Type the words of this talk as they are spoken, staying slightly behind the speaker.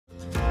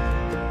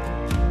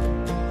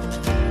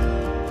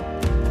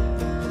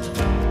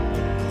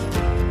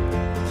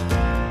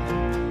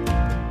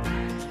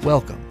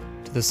Welcome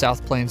to the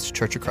South Plains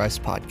Church of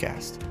Christ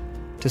podcast.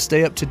 To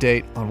stay up to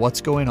date on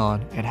what's going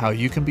on and how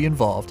you can be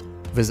involved,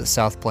 visit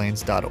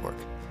southplains.org.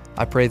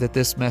 I pray that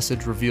this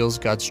message reveals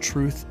God's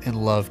truth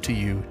and love to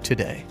you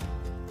today.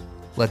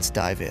 Let's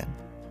dive in.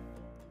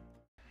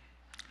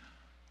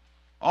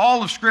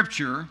 All of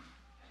Scripture,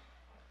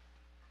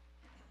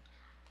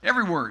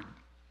 every word,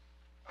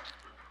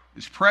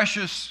 is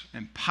precious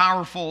and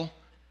powerful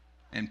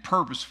and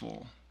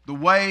purposeful. The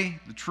way,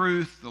 the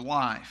truth, the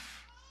life.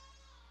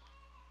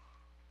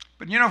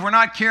 But if we're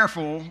not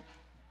careful,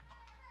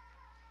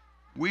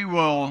 we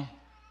will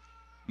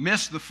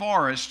miss the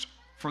forest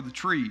for the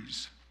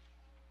trees.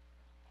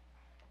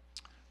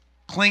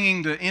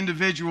 Clinging to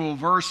individual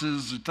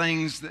verses or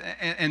things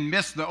and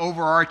miss the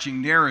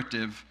overarching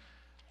narrative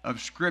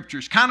of Scripture.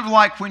 It's kind of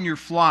like when you're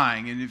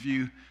flying,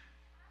 and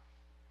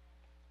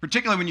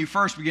particularly when you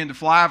first begin to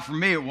fly, for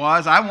me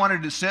I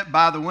wanted to sit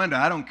by the window.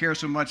 I don't care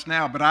so much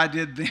now, but I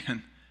did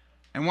then.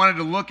 And wanted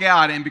to look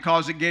out, and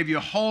because it gave you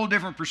a whole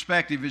different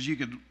perspective as you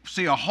could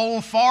see a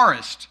whole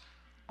forest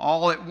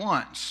all at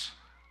once.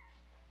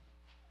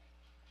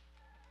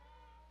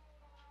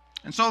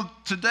 And so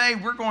today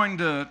we're going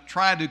to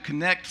try to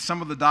connect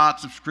some of the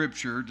dots of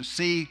Scripture to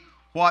see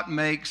what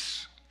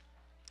makes,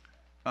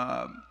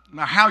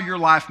 how your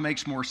life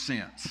makes more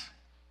sense.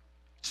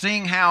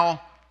 Seeing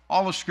how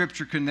all of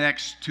Scripture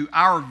connects to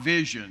our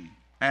vision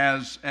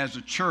as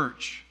a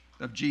church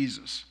of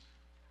Jesus.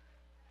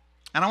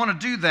 And I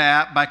want to do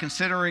that by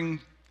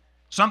considering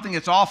something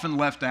that's often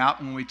left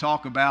out when we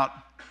talk about,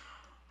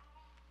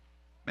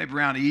 maybe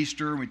around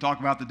Easter, we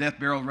talk about the death,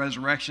 burial,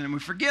 resurrection, and we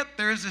forget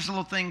there is this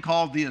little thing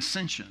called the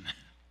ascension.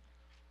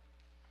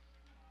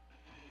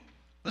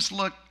 Let's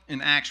look in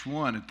Acts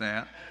 1 at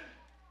that.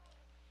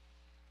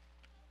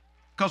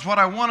 Because what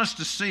I want us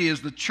to see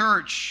is the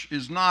church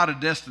is not a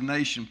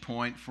destination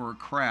point for a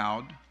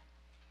crowd,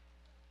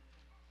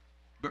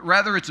 but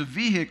rather it's a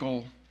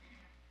vehicle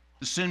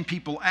to send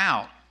people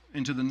out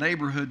into the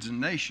neighborhoods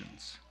and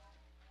nations.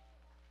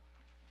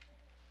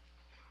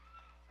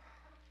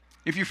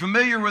 If you're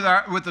familiar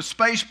with the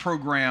space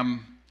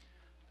program,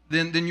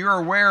 then you're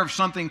aware of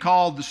something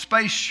called the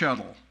space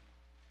shuttle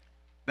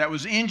that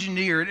was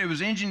engineered. It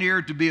was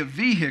engineered to be a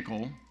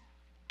vehicle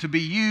to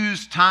be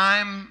used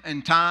time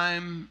and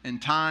time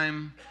and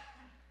time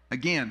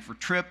again for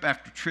trip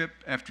after trip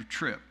after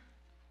trip.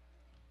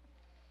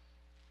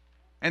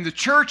 And the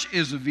church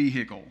is a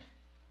vehicle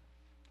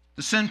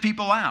to send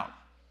people out.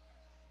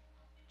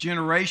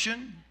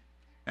 Generation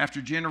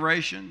after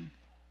generation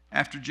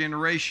after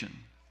generation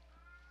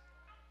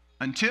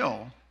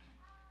until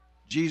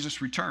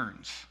Jesus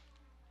returns.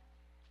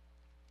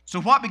 So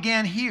what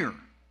began here?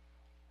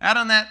 Out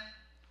on that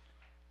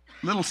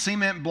little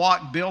cement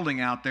block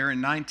building out there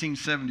in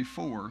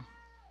 1974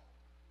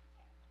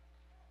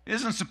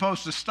 isn't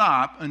supposed to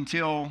stop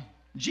until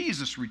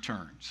Jesus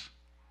returns.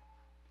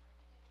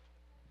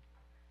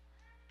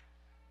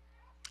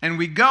 And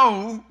we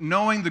go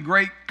knowing the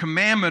great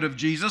commandment of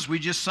Jesus. We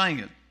just sang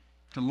it.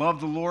 To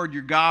love the Lord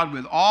your God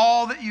with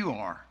all that you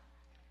are.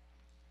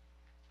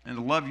 And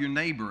to love your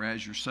neighbor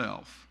as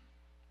yourself.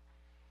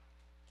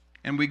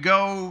 And we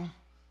go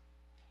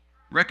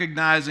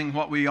recognizing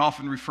what we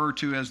often refer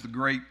to as the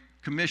Great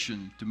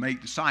Commission to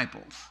make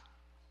disciples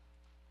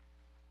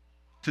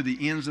to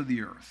the ends of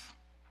the earth.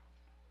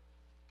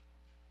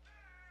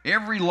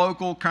 Every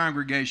local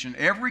congregation,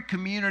 every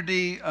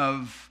community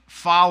of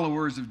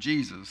followers of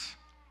Jesus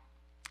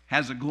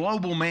has a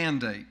global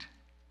mandate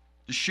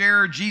to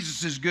share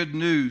Jesus' good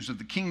news of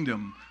the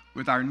kingdom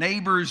with our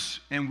neighbors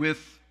and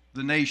with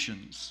the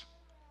nations.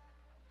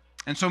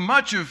 And so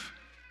much of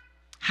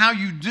how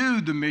you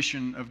do the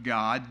mission of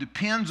God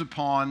depends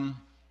upon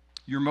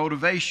your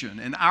motivation.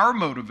 And our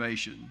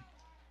motivation,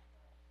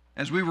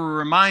 as we were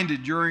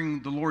reminded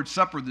during the Lord's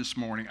Supper this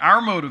morning,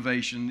 our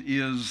motivation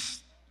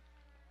is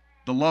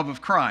the love of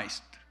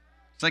Christ.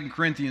 2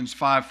 Corinthians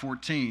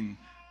 5:14.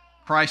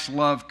 Christ's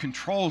love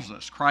controls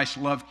us. Christ's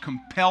love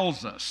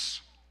compels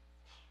us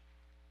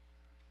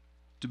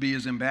to be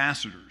His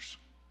ambassadors.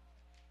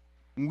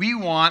 We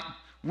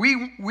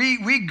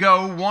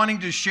go wanting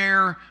to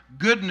share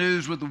good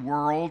news with the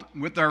world,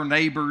 with our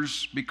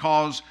neighbors,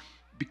 because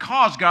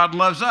God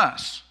loves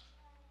us,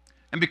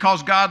 and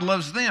because God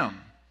loves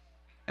them,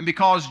 and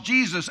because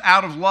Jesus,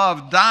 out of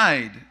love,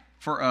 died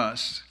for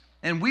us,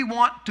 and we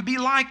want to be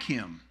like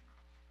Him.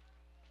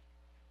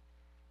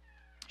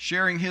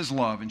 Sharing His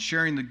love and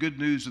sharing the good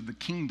news of the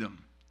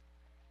kingdom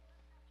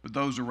with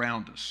those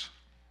around us.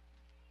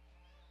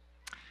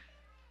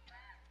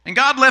 And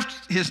God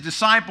left His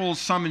disciples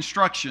some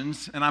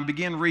instructions, and I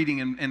begin reading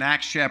in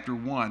Acts chapter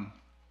 1,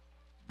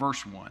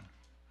 verse 1.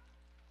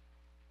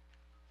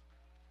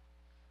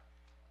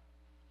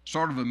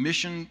 Sort of a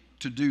mission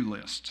to-do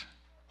list.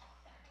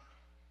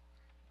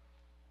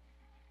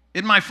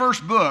 In my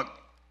first book,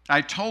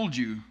 I told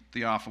you,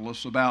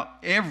 Theophilus, about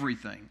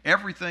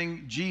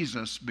everything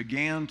Jesus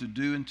began to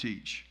do and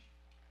teach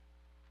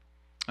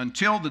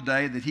until the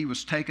day that He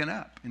was taken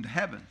up into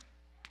heaven,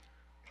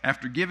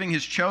 after giving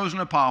His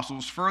chosen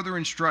apostles further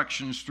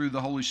instructions through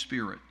the Holy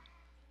Spirit.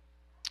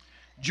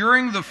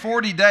 During the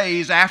 40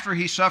 days after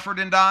he suffered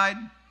and died,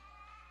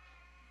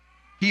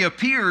 he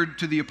appeared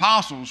to the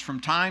apostles from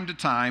time to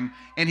time,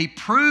 and he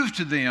proved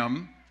to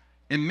them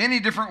in many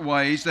different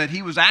ways that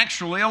he was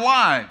actually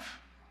alive.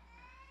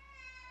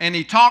 And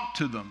he talked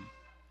to them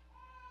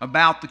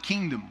about the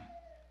kingdom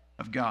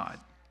of God.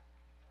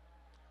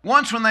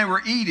 Once when they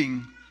were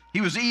eating,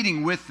 he was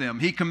eating with them.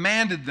 He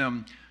commanded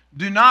them,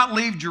 "Do not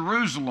leave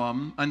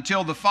Jerusalem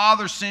until the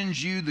Father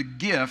sends you the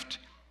gift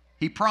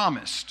he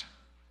promised,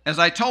 as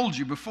I told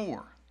you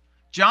before.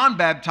 John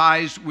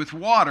baptized with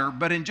water,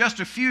 but in just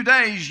a few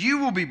days you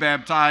will be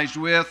baptized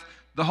with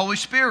the Holy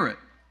Spirit."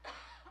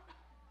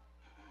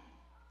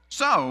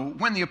 So,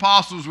 when the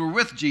apostles were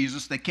with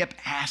Jesus, they kept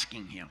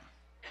asking him,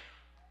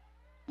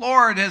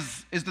 "Lord,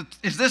 is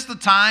this the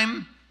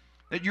time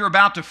that you're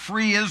about to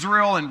free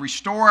Israel and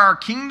restore our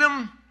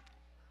kingdom?"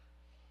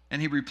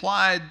 And he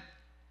replied,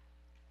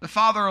 "The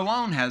Father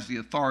alone has the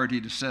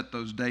authority to set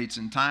those dates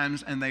and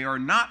times, and they are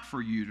not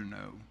for you to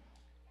know.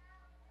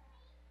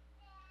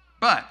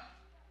 But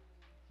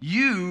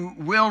you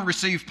will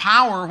receive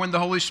power when the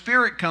Holy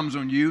Spirit comes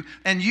on you,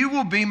 and you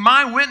will be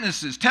my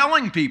witnesses,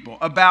 telling people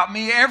about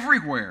me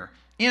everywhere,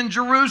 in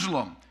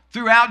Jerusalem,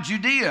 throughout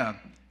Judea,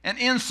 and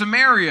in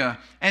Samaria,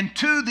 and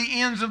to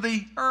the ends of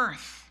the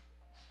earth."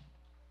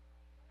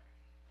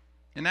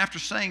 And after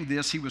saying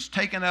this, he was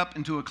taken up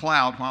into a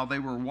cloud while they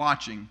were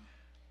watching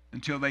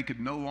until they could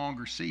no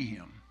longer see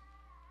him.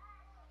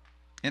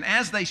 And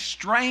as they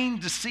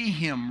strained to see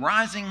him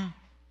rising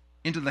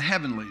into the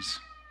heavenlies,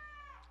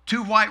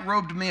 two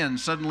white-robed men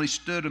suddenly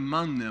stood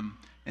among them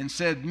and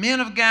said, "Men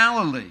of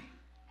Galilee,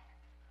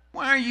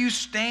 why are you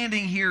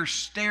standing here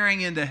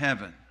staring into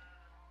heaven?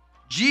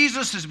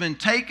 Jesus has been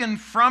taken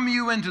from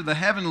you into the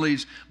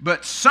heavenlies,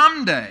 but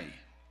someday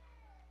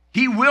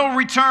he will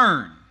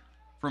return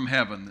from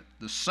heaven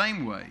the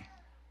same way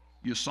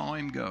you saw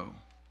him go."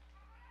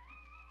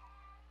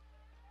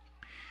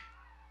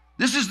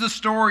 This is the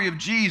story of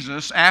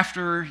Jesus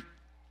after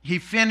he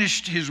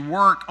finished his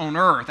work on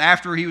earth.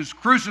 After he was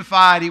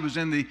crucified, he was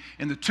in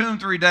the tomb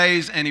 3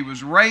 days, and he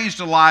was raised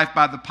to life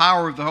by the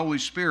power of the Holy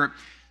Spirit.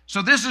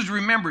 So this is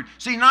remembered.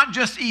 See, not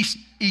just each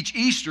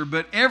Easter,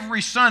 but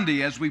every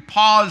Sunday as we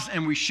pause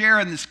and we share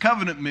in this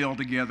covenant meal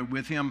together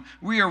with him,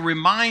 we are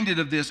reminded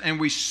of this, and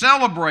we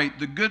celebrate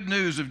the good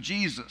news of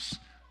Jesus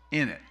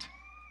in it.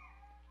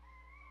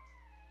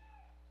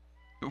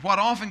 But what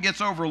often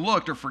gets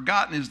overlooked or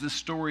forgotten is this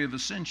story of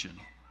ascension,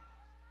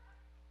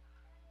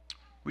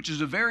 which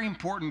is a very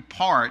important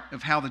part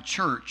of how the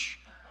church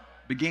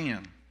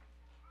began.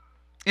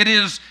 It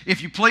is,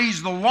 if you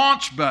please, the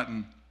launch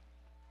button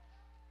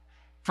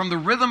from the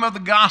rhythm of the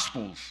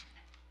Gospels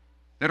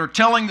that are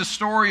telling the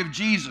story of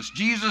Jesus.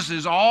 Jesus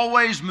is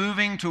always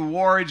moving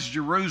towards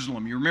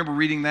Jerusalem. You remember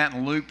reading that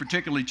in Luke,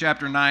 particularly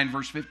chapter 9,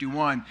 verse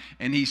 51,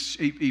 and he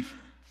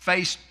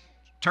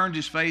turned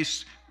his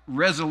face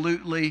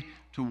resolutely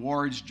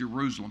towards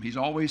Jerusalem. He's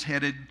always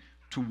headed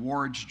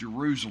towards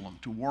Jerusalem,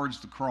 towards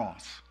the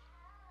cross.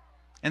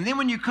 And then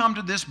when you come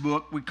to this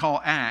book we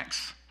call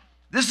Acts,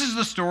 this is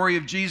the story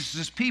of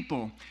Jesus'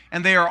 people,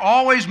 and they are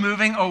always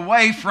moving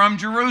away from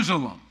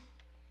Jerusalem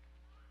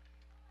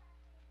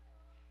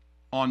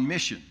on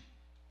mission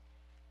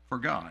for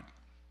God,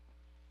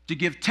 to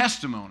give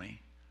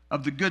testimony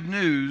of the good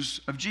news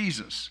of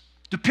Jesus,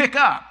 to pick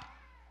up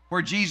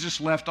where Jesus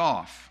left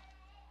off.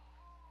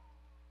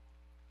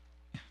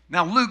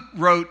 Now, Luke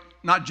wrote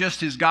not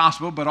just his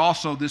gospel, but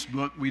also this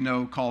book we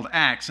know called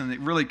Acts, and it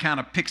really kind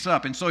of picks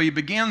up. And so he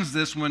begins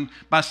this one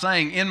by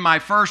saying, "In my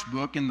first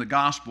book, in the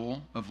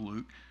Gospel of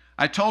Luke,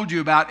 I told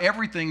you about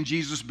everything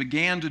Jesus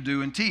began to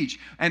do and teach."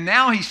 And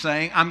now he's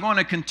saying, "I'm going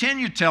to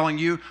continue telling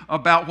you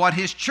about what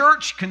his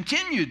church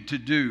continued to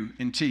do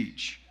and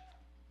teach.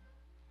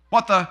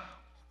 What the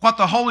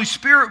Holy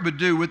Spirit would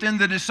do within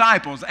the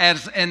disciples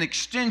as an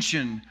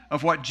extension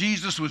of what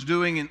Jesus was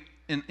doing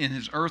in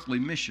his earthly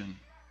mission."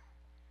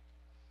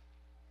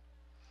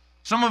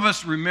 Some of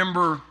us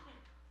remember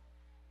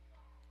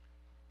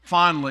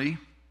fondly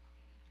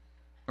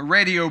a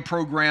radio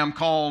program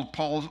called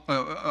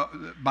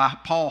by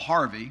Paul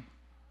Harvey,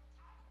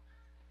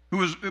 who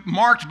was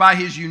marked by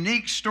his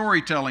unique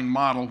storytelling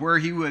model, where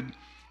he would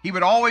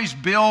always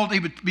he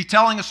would be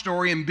telling a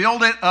story and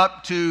build it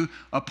up to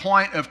a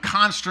point of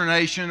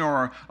consternation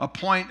or a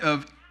point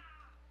of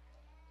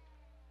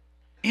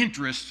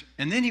interest,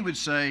 and then he would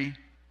say,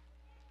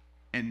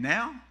 "And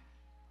now,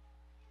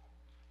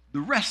 the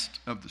rest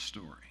of the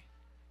story."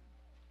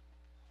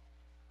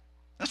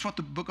 That's what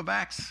the book of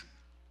Acts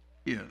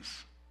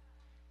is.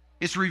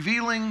 It's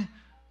revealing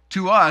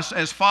to us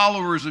as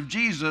followers of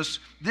Jesus,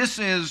 this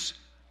is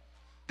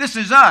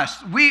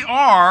us. We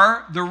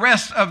are the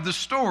rest of the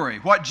story.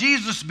 What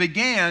Jesus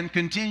began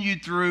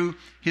continued through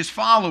his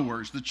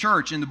followers, the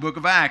church in the book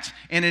of Acts,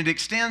 and it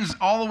extends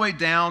all the way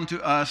down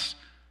to us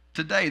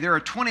today. There are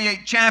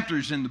 28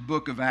 chapters in the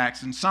book of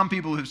Acts, and some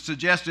people have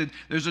suggested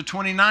there's a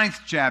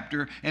 29th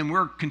chapter, and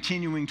we're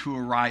continuing to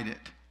write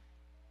it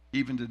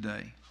even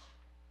today.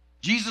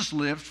 Jesus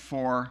lived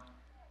for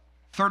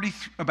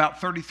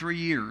about 33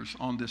 years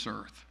on this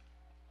earth.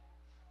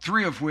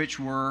 3 of which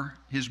were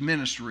his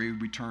ministry,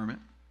 we term it.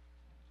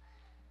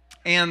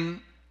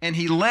 And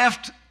he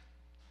left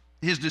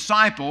his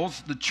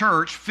disciples, the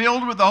church,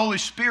 filled with the Holy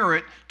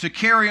Spirit to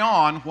carry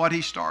on what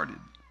he started.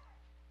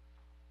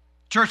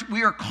 Church,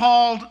 we are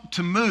called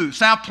to move.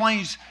 South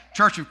Plains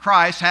Church of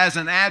Christ has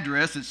an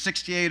address at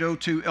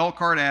 6802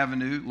 Elkhart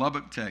Avenue,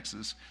 Lubbock,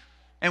 Texas.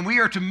 And we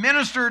are to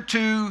minister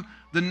to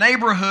the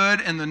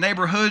neighborhood and the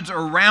neighborhoods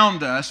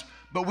around us,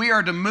 but we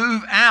are to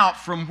move out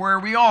from where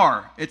we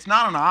are. It's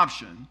not an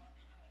option.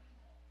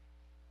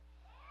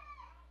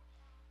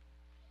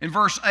 In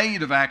verse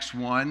 8 of Acts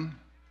 1,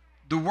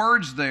 the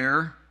words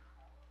there,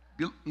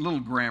 a little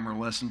grammar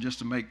lesson just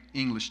to make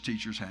English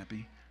teachers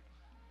happy.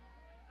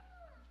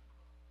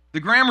 The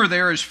grammar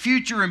there is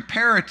future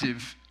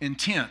imperative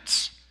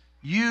intense.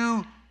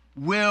 You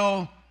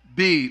will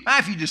be.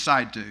 If you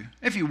decide to,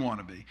 if you want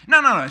to be. No.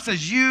 It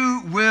says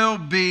you will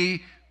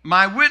be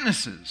my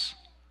witnesses.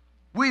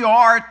 We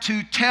are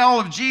to tell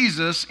of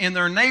Jesus in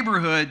their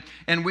neighborhood,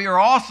 and we are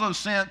also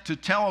sent to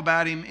tell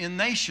about him in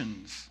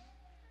nations.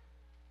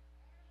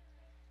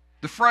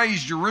 The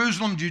phrase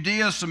Jerusalem,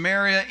 Judea,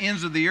 Samaria,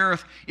 ends of the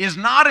earth is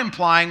not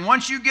implying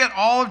once you get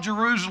all of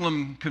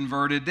Jerusalem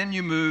converted, then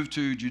you move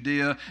to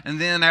Judea, and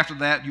then after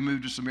that you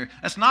move to Samaria.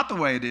 That's not the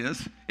way it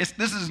is.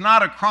 This is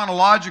not a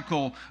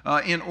chronological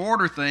in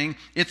order thing.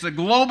 It's a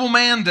global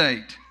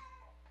mandate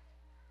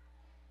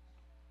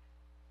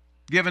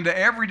given to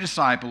every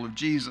disciple of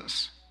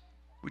Jesus,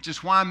 which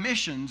is why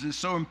missions is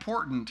so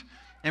important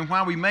and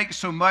why we make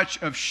so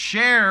much of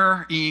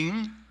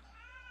sharing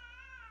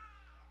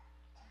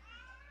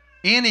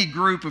any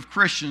group of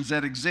Christians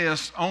that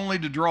exists only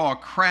to draw a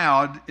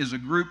crowd is a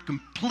group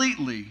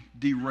completely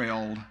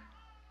derailed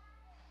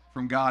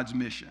from God's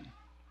mission.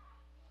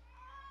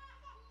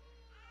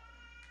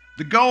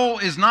 The goal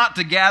is not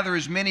to gather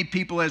as many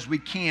people as we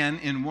can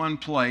in one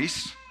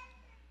place.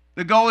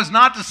 The goal is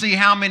not to see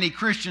how many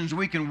Christians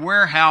we can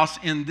warehouse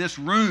in this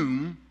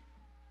room,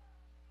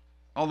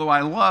 although I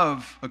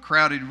love a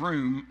crowded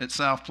room at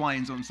South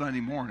Plains on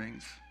Sunday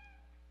mornings.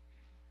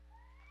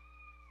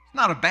 It's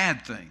not a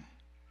bad thing.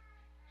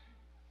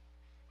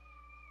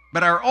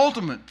 But our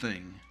ultimate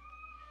thing,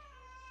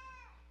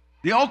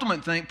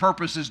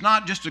 purpose is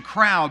not just a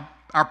crowd.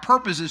 Our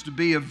purpose is to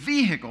be a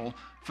vehicle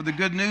for the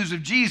good news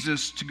of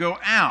Jesus to go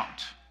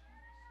out.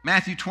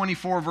 Matthew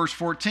 24, verse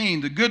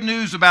 14, the good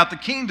news about the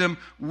kingdom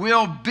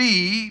will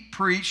be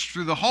preached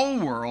through the whole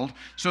world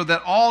so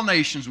that all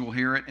nations will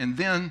hear it, and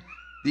then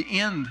the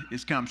end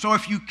is come. So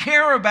if you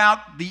care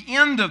about the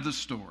end of the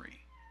story,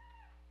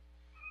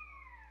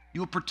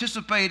 you'll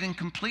participate in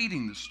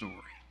completing the story.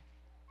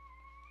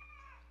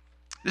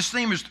 This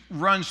theme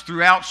runs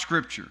throughout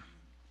Scripture.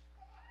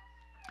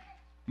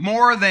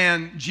 More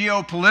than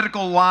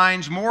geopolitical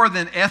lines, more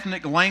than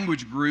ethnic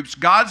language groups,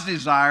 God's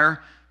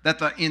desire that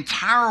the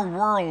entire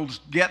world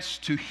gets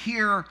to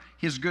hear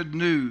his good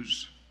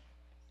news.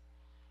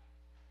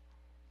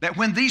 That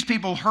when these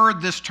people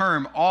heard this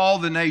term, all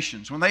the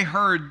nations, when they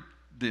heard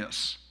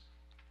this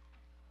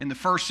in the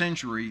first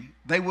century,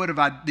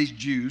 these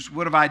Jews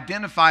would have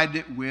identified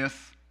it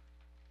with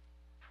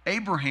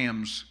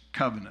Abraham's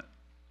covenant.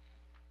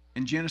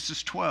 In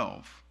Genesis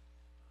 12,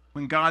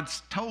 when God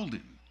told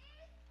him,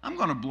 I'm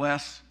going to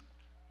bless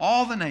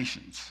all the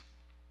nations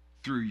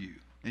through you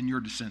and your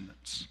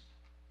descendants.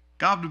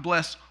 God would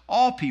bless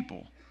all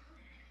people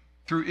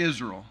through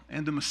Israel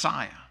and the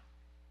Messiah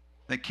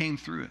that came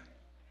through it.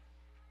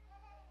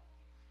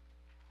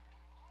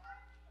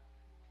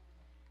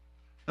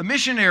 A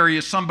missionary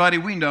is somebody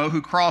we know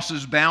who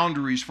crosses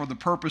boundaries for the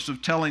purpose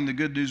of telling the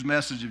good news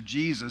message of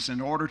Jesus in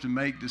order to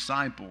make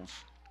disciples.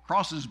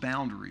 Crosses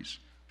boundaries.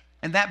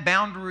 And that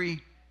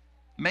boundary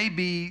may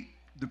be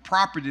the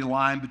property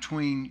line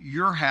between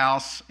your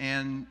house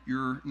and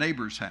your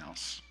neighbor's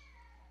house.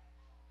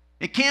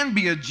 It can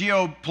be a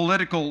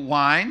geopolitical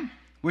line,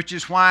 which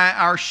is why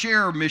our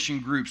share mission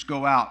groups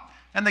go out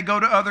and they go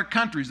to other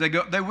countries.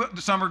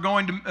 Some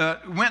are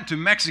went to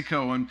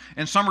Mexico,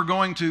 and some are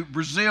going to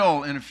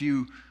Brazil in a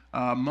few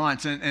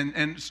months,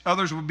 and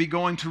others will be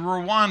going to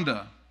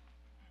Rwanda.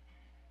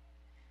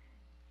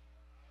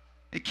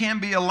 It can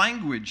be a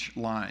language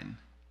line,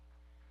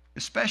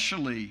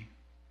 especially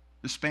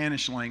the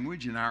Spanish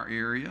language in our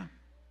area.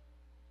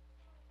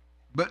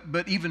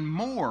 But even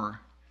more,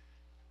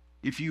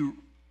 if you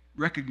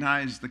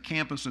recognize the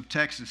campus of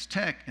Texas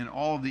Tech and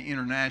all of the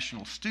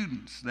international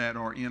students that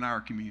are in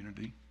our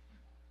community.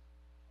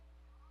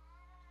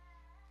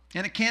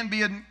 And it can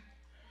be an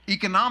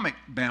economic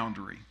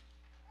boundary,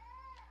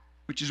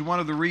 which is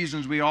one of the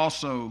reasons we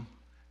also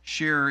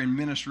share in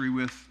ministry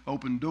with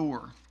Open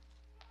Door,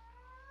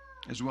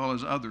 as well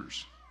as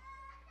others.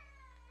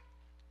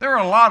 There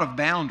are a lot of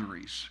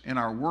boundaries in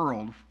our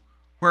world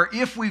where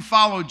if we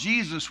follow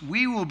Jesus,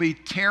 we will be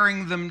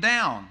tearing them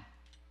down.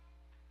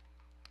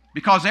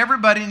 Because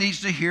everybody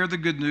needs to hear the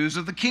good news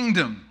of the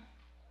kingdom.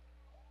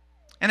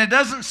 And it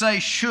doesn't say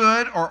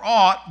should or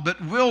ought, but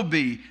will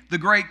be. The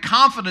great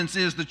confidence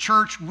is the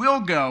church will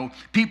go.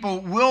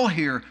 People will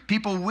hear.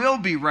 People will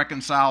be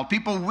reconciled.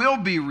 People will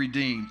be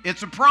redeemed.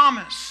 It's a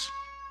promise.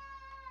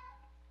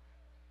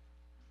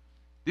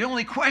 The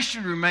only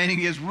question remaining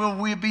is, will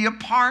we be a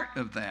part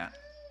of that?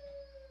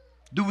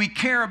 Do we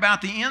care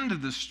about the end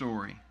of the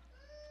story?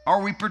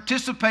 Are we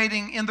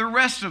participating in the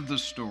rest of the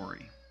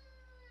story?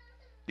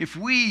 If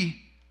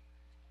we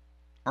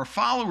are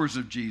followers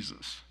of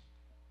Jesus,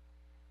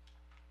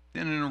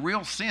 then in a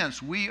real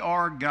sense, we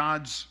are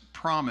God's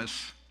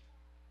promise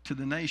to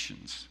the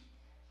nations.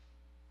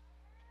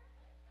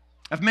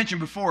 I've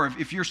mentioned before,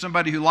 if you're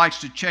somebody who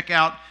likes to check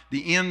out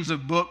the ends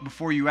of book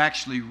before you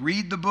actually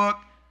read the book,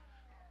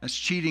 that's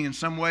cheating in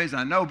some ways,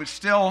 I know, but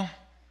still,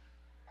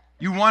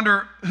 you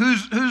wonder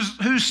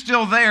who's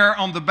still there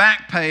on the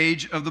back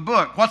page of the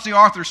book. What's the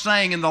author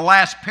saying in the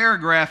last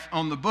paragraph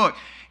on the book?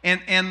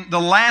 And the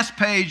last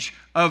page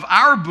of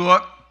our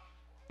book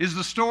is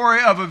the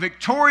story of a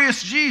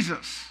victorious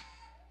Jesus.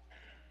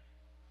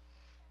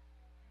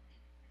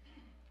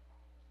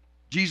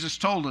 Jesus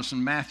told us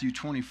in Matthew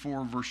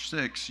 24, verse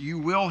 6, you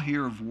will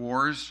hear of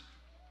wars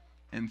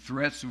and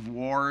threats of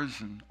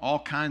wars and all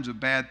kinds of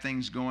bad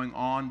things going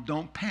on.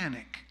 Don't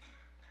panic.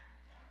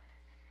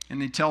 And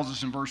he tells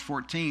us in verse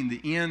 14,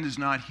 the end is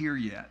not here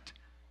yet.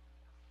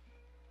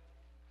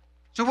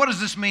 So what does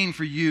this mean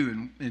for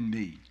you and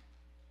me?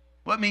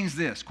 Well, it means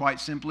this, quite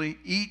simply.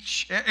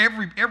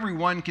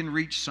 Everyone can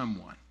reach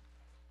someone.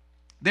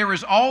 There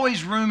is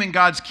always room in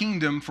God's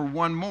kingdom for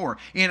one more.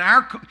 In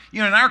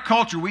our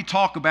culture, we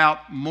talk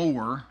about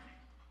more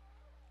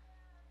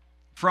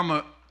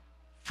from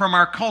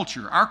our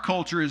culture. Our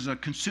culture is a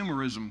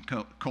consumerism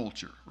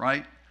culture,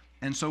 right?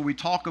 And so we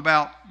talk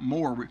about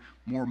more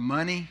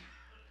money,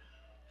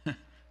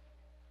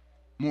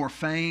 more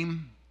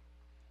fame,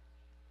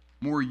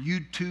 more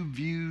YouTube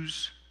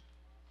views,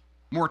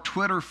 more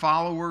Twitter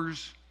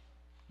followers,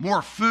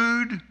 more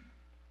food,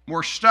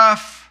 more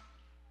stuff.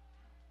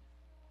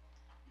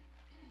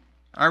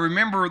 I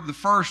remember the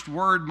first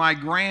word my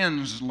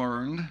grands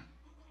learned,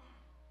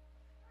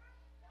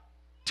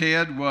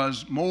 Ted,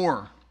 was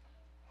more.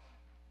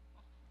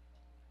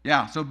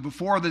 Yeah, so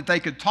before that they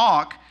could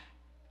talk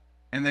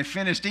and they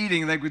finished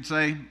eating, they would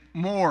say,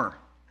 more.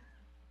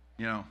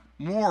 You know,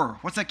 more.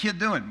 What's that kid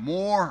doing?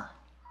 More.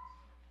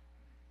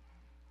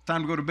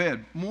 Time to go to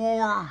bed.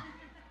 More.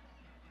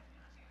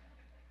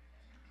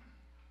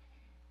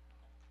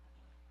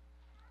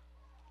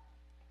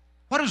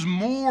 What does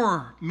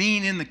more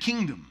mean in the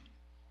kingdom?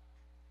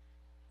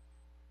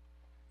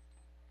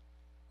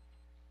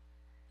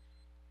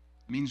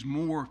 It means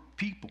more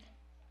people.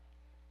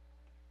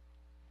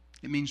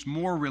 It means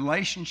more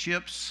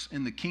relationships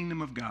in the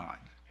kingdom of God.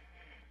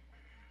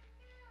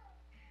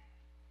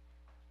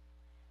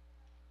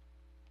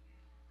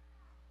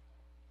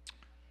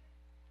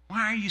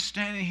 Why are you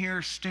standing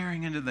here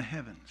staring into the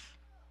heavens?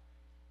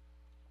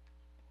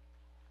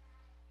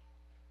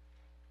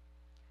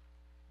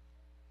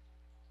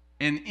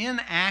 An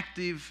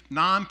inactive,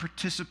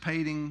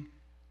 non-participating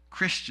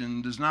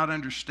Christian does not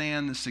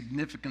understand the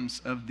significance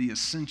of the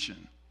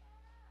ascension.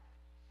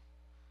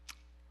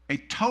 A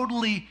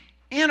totally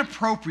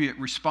inappropriate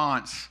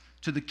response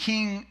to the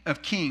King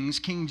of Kings,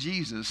 King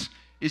Jesus,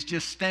 is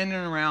just standing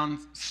around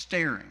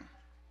staring.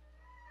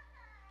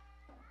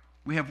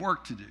 We have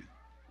work to do.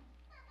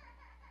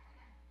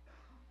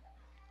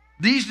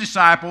 These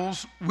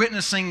disciples,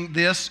 witnessing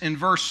this in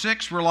verse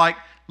 6, were like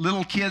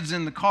little kids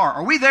in the car.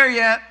 Are we there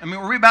yet? I mean,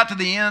 are we about to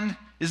the end?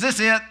 Is this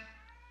it?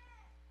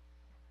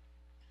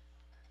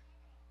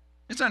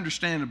 It's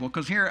understandable,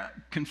 because here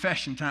at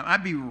confession time,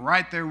 I'd be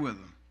right there with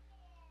them.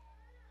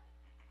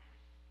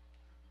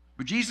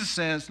 But Jesus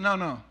says,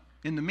 no,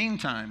 in the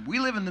meantime, we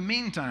live in the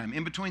meantime,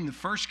 in between the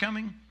first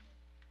coming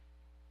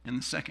and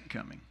the second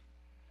coming.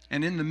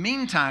 And in the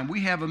meantime,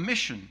 we have a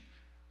mission.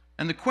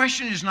 And the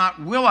question is not,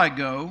 will I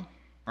go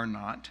or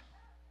not?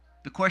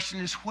 The question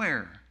is,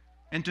 where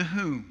and to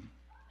whom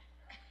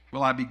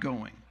will I be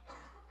going?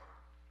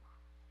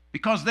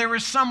 Because there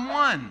is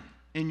someone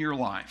in your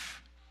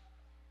life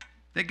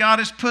that God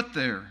has put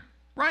there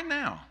right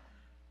now.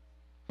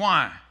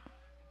 Why?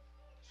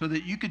 So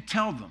that you could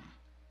tell them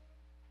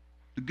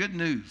the good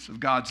news of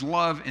God's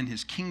love and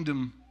His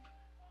kingdom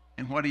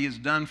and what He has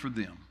done for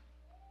them.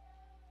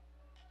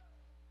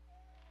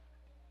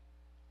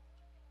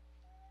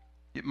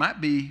 It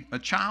might be a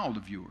child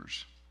of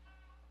yours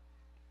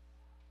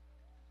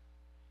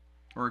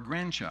or a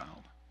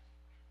grandchild.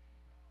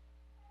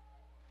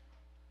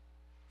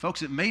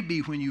 Folks, it may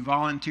be when you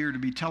volunteer to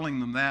be telling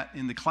them that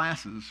in the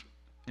classes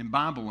in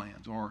Bible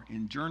Lands or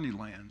in Journey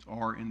Lands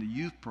or in the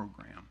youth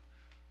program,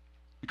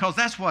 because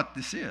that's what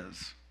this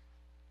is.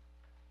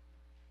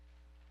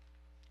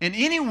 And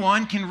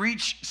anyone can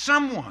reach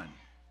someone.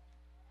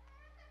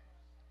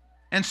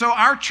 And so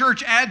our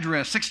church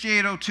address,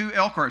 6802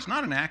 Elkhart, is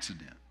not an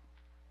accident.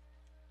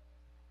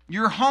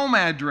 Your home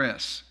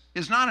address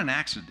is not an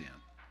accident.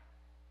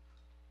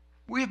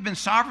 We have been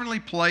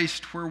sovereignly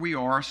placed where we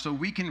are so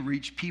we can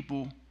reach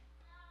people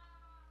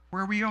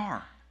where we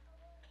are.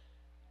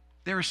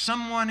 There is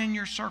someone in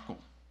your circle.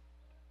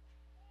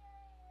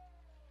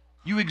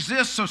 You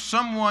exist so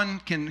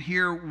someone can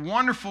hear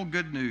wonderful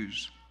good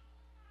news.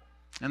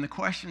 And the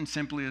question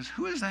simply is,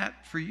 who is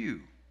that for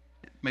you?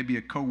 It may be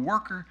a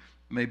coworker,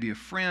 It may be a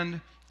friend.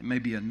 It may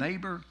be a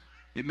neighbor.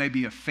 It may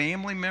be a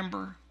family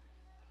member.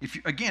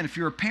 If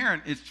you're a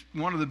parent, it's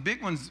one of the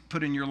big ones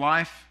put in your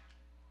life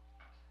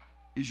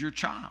is your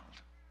child.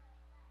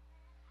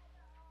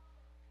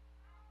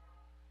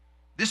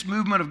 This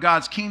movement of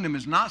God's kingdom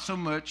is not so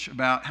much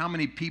about how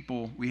many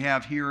people we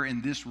have here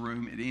in this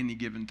room at any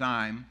given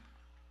time,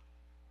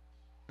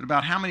 but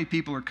about how many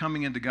people are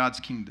coming into God's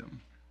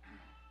kingdom,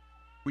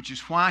 which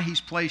is why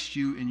He's placed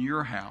you in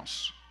your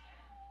house,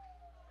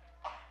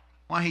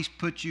 why He's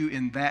put you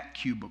in that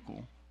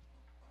cubicle,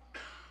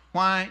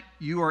 why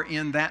you are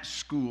in that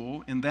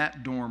school, in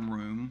that dorm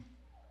room,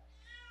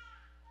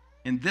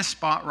 in this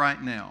spot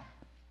right now,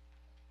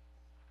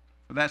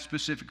 for that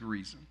specific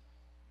reason.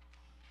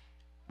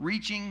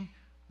 Reaching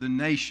the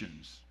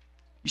nations.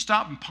 You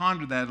stop and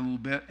ponder that a little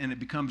bit, and it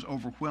becomes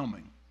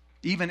overwhelming,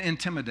 even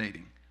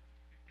intimidating.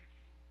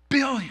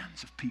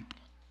 Billions of people.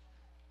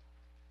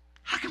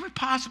 How can we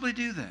possibly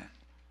do that?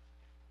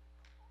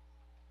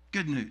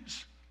 Good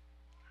news.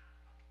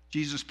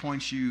 Jesus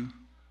points you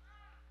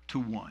to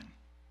one.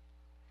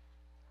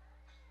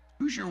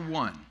 Who's your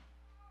one?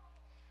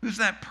 Who's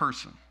that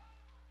person?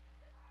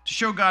 To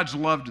show God's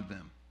love to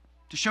them,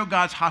 to show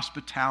God's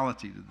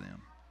hospitality to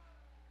them,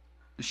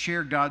 to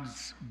share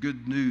God's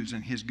good news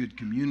and His good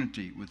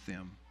community with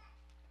them,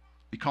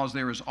 because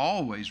there is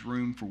always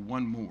room for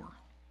one more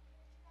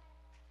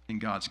in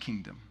God's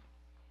kingdom.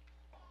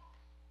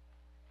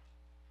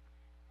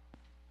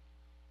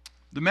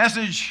 The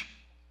message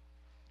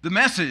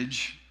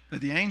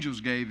that the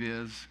angels gave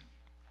is,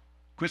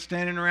 quit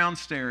standing around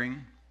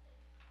staring,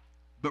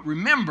 but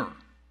remember,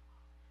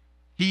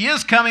 He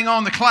is coming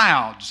on the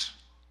clouds.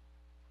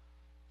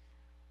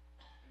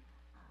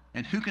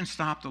 And who can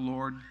stop the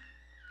Lord?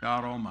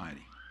 God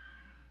Almighty.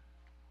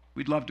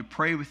 We'd love to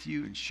pray with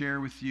you and share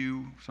with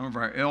you. Some of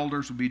our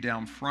elders will be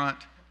down front.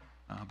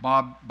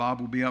 Bob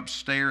will be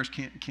upstairs.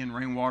 Ken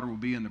Rainwater will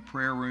be in the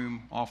prayer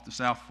room off the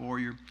south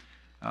foyer.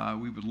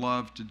 We would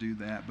love to do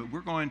that. But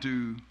we're going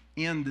to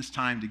end this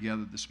time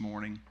together this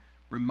morning,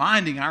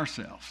 reminding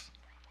ourselves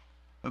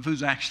of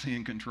who's actually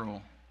in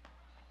control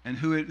and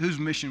whose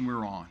mission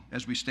we're on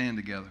as we stand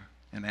together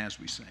and as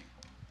we sing.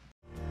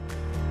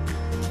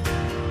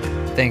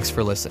 Thanks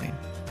for listening.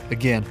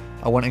 Again,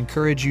 I want to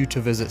encourage you to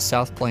visit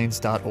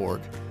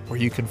southplains.org, where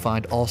you can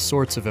find all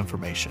sorts of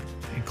information,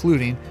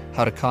 including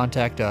how to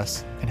contact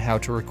us and how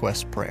to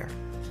request prayer.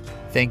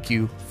 Thank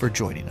you for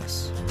joining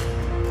us.